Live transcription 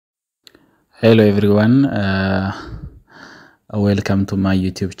Hello everyone, welcome to my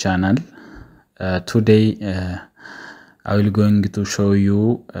YouTube channel. Today I will going to show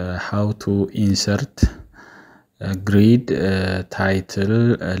you how to insert a grid,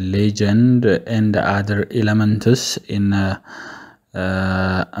 title, legend and other elements in a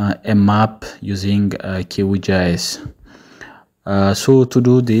map using QGIS. So to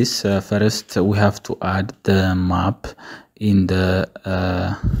do this, first we have to add the map in the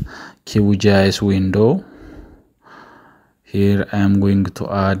QGIS window. Here I am going to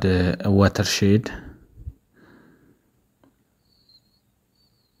add a watershed.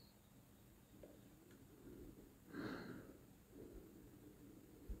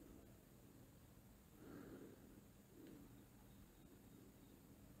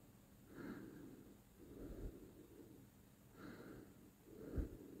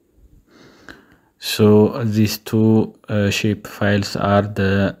 So these two shape files are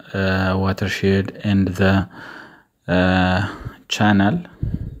the watershed and the channel.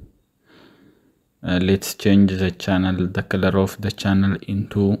 Let's change the channel, the color of the channel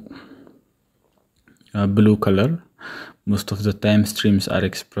into a blue color. Most of the time streams are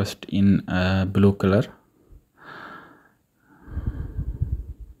expressed in blue color.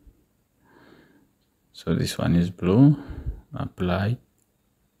 So this one is blue. Apply.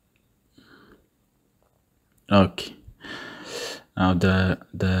 Okay. Now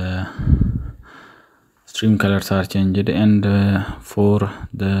the stream colors are changed, and for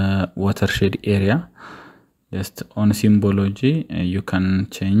the watershed area, just on symbology you can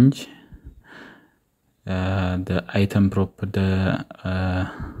change the item the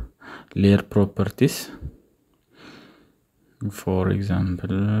layer properties. For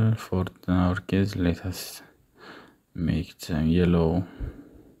example, for our case, let us make it yellow.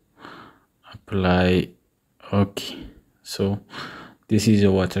 Apply. Okay, so this is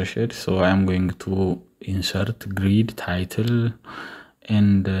a watershed, so I am going to insert grid, title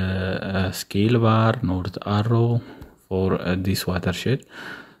and scale bar, north arrow for this watershed.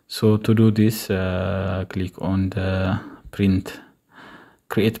 So to do this, click on the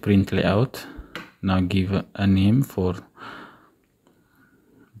create print layout. Now give a name for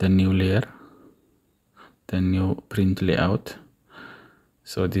the new layer, the new print layout.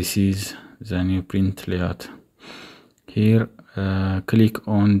 So this is the new print layout. Here click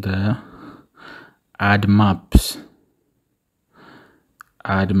on the add maps,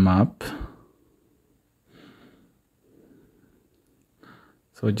 add map.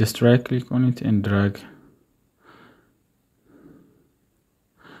 So just right click on it and drag.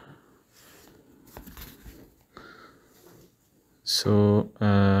 So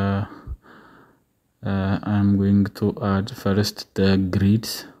I'm going to add first the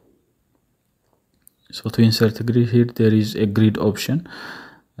grids. So to insert a grid, here there is a grid option.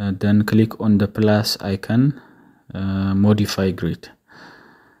 Then click on the plus icon, modify grid.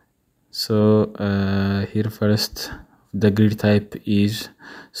 So here first the grid type is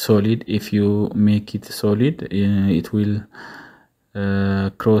solid. If you make it solid, it will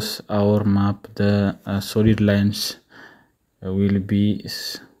cross our map. The solid lines will be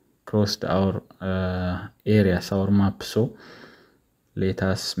crossed our areas, our map. So let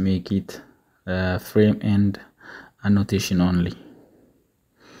us make it frame and annotation only.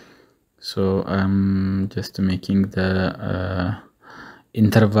 So I'm just making the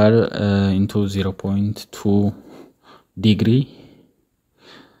interval into 0.2 degree.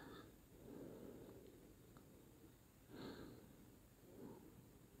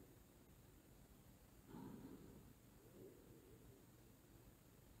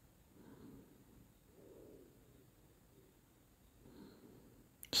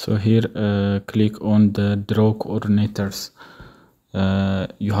 So here click on the draw coordinators.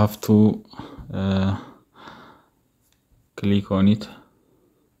 You have to click on it.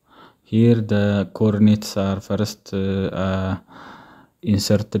 Here the coordinates are first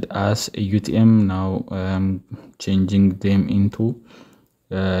inserted as a UTM. Now I'm changing them into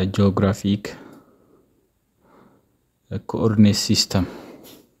geographic coordinate system.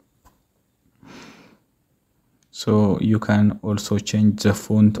 So you can also change the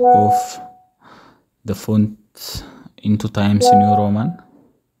font of the font into Times New Roman.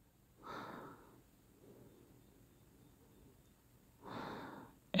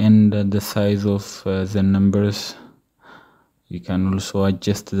 And the size of the numbers, you can also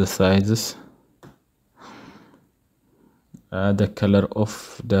adjust the sizes, the color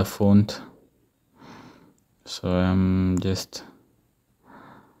of the font. So I'm just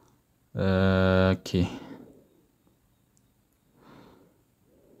okay.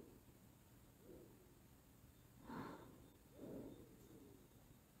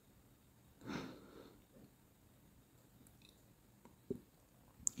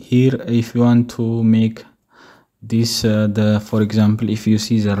 here if you want to make this for example, if you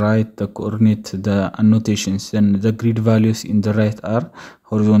see the coordinate, the annotations, then the grid values in the right are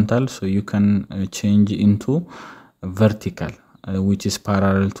horizontal, so you can change into vertical, which is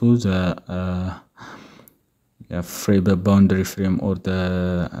parallel to the frame, the boundary frame, or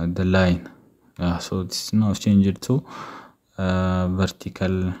the line. So it's now changed to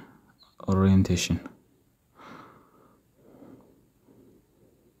vertical orientation.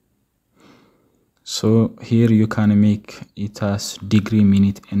 So here you can make it as degree,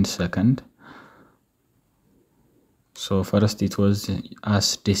 minute, and second. So first it was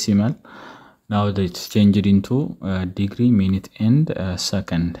as decimal, now it's changed into degree, minute, and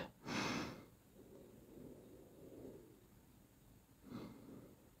second.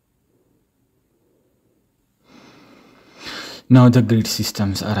 Now the grid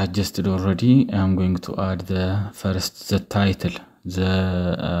systems are adjusted already. I'm going to add the title,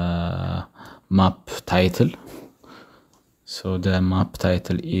 the map title. So the map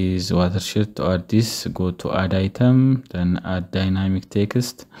title is watershed. To add this, go to add item, then add dynamic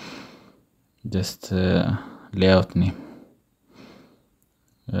text, just layout name.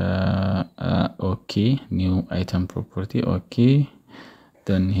 Okay, new item property. Okay,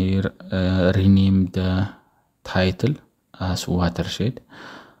 then here rename the title as watershed.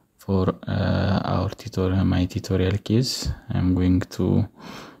 For our tutorial, my tutorial case, I'm going to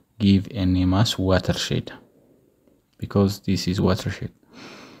give a name as watershed, because this is watershed.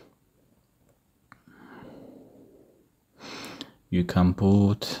 You can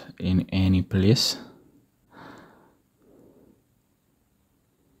put in any place.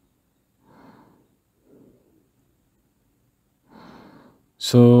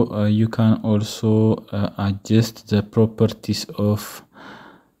 So you can also adjust the properties of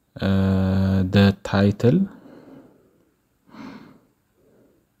the title.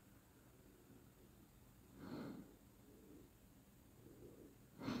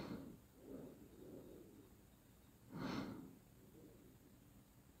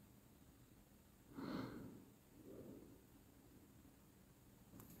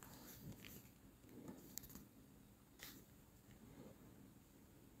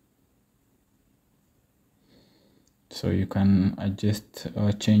 So you can adjust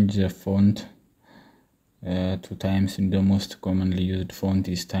or change the font to Times New. The most commonly used font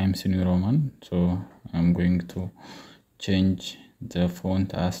is Times New Roman, so I'm going to change the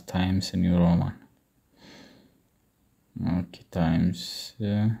font as Times New Roman. Okay, Times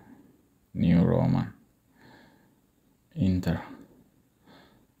New Roman. Enter.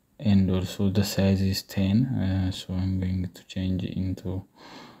 And also the size is 10, so I'm going to change it into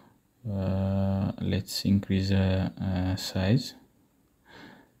let's increase the size.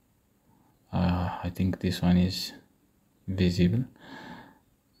 I think this one is visible.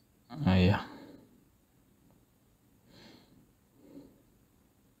 Yeah.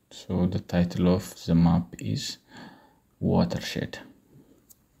 So the title of the map is watershed.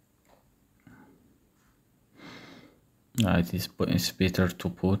 It's better to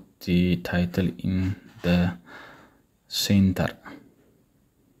put the title in the center.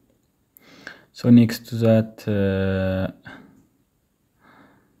 So next to that,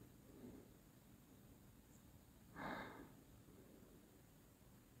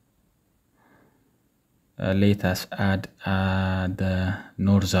 let us add the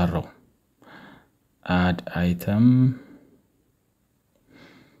northern row. Add item,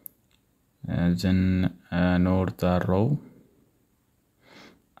 then northern row.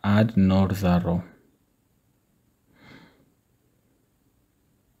 Add northern row.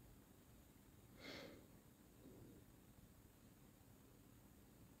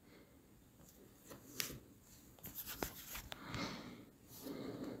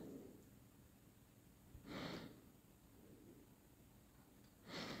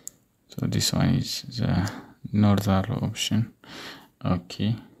 So this one is the northern row option.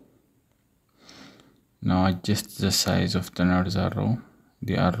 Okay. Now adjust the size of the northern row,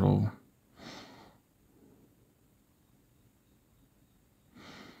 the arrow.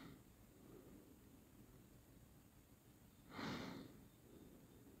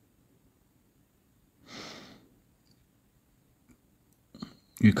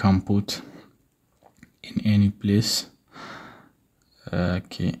 You can put in any place.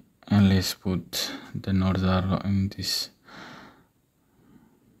 Okay, and let's put the northern row in this.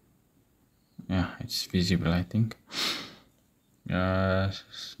 Yeah, it's visible, I think.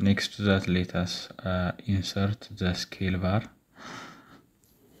 Next to that, let us insert the scale bar.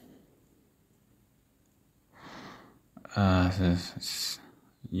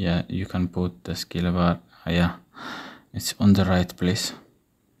 Yeah, you can put the scale bar. Yeah, it's on the right place.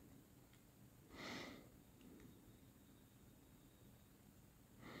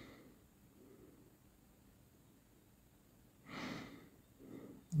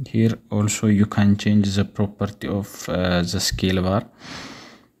 Here also you can change the property of the scale bar.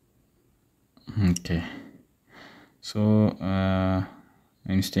 Okay, so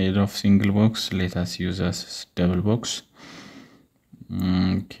instead of single box, let us use a double box.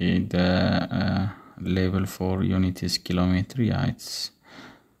 Okay, the label for unit is kilometer. Yeah, it's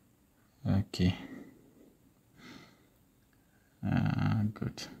okay.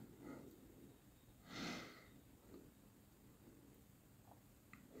 Good.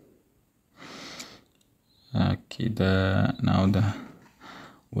 Okay,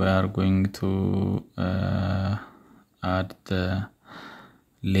 we are going to add the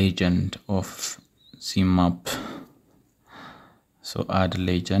legend of the map. So add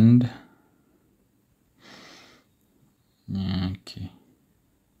legend. Okay,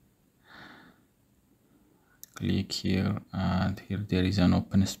 click here, and here there is an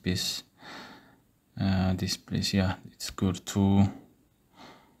open space. This place, yeah, it's good to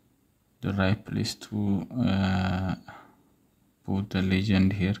the right place to put the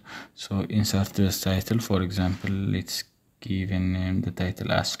legend here. So insert the title. For example, let's give a name the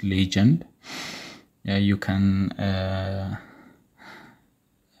title as legend. Yeah, you can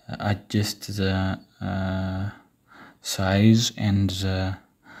adjust the size and the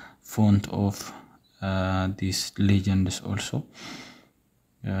font of these legends also.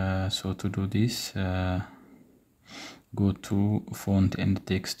 So to do this, go to font and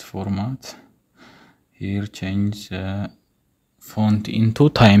text format. Here change font into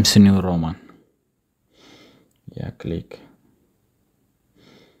Times New Roman. Yeah, click.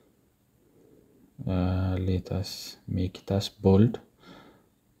 Let us make it as bold.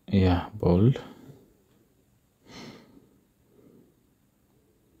 Yeah, bold.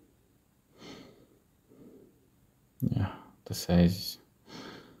 Yeah, the size.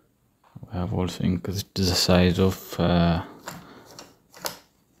 We have also increased the size of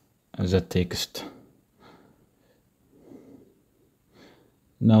the text.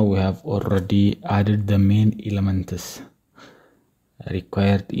 Now we have already added the main elements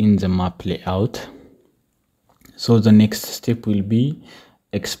required in the map layout. So the next step will be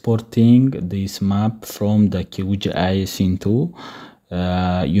exporting this map from the QGIS into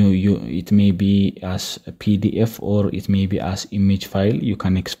it may be as a PDF or it may be as image file. You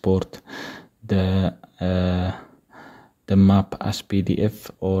can export the map as PDF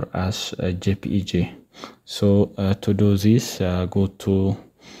or as a JPEG. So to do this, go to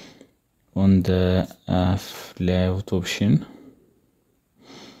on the layout option.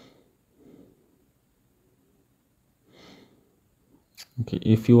 Okay,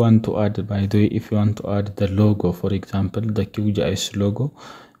 if you want to add, by the way, if you want to add the logo, for example, the QGIS logo,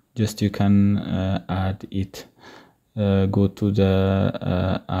 just you can add it. Go to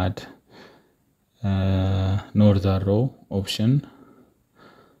the add northern row option,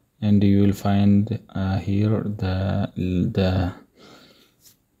 and you will find here the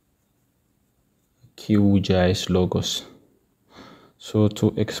QGIS logos. So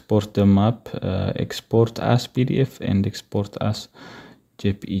to export the map, export as PDF and export as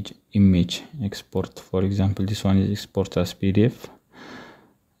JPEG image. Export, for example, this one is export as PDF.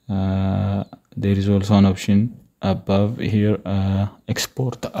 There is also an option above here,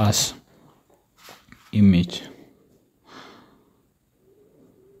 export as image.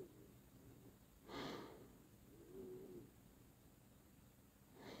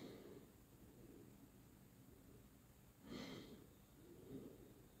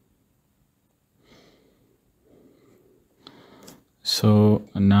 So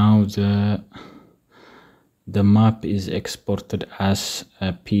now the map is exported as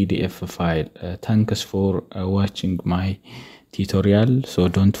a PDF file. Thanks for watching my tutorial. So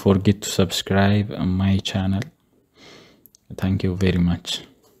don't forget to subscribe on my channel. Thank you very much.